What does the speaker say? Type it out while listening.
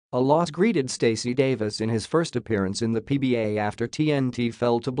A loss greeted Stacy Davis in his first appearance in the PBA after TNT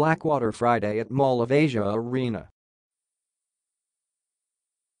fell to Blackwater Friday at Mall of Asia Arena.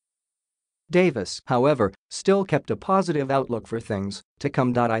 Davis, however, still kept a positive outlook for things to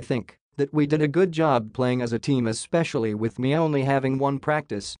come. "I think that we did a good job playing as a team, especially with me only having one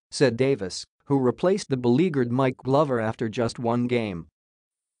practice," said Davis, who replaced the beleaguered Mike Glover after just one game.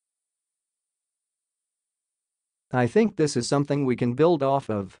 "I think this is something we can build off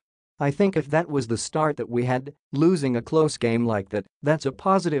of. I think if that was the start that we had, losing a close game like that, that's a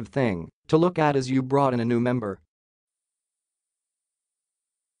positive thing to look at as you brought in a new member."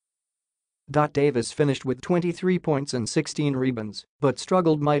 Davis finished with 23 points and 16 rebounds, but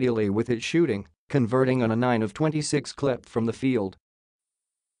struggled mightily with his shooting, converting on a 9 of 26 clip from the field.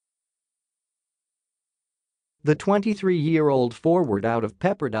 The 23-year-old forward out of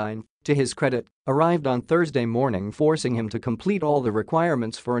Pepperdine, to his credit, arrived on Thursday morning, forcing him to complete all the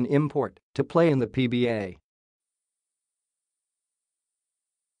requirements for an import to play in the PBA.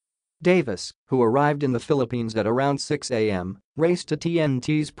 Davis, who arrived in the Philippines at around 6 a.m., raced to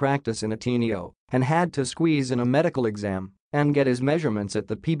TNT's practice in Ateneo and had to squeeze in a medical exam and get his measurements at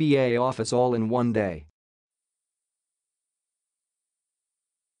the PBA office all in one day.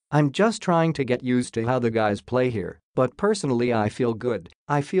 "I'm just trying to get used to how the guys play here, but personally I feel good,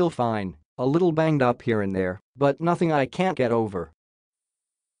 I feel fine, a little banged up here and there, but nothing I can't get over."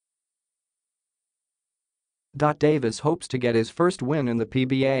 Davis hopes to get his first win in the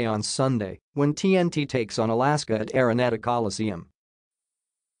PBA on Sunday when TNT takes on Alaska at Araneta Coliseum.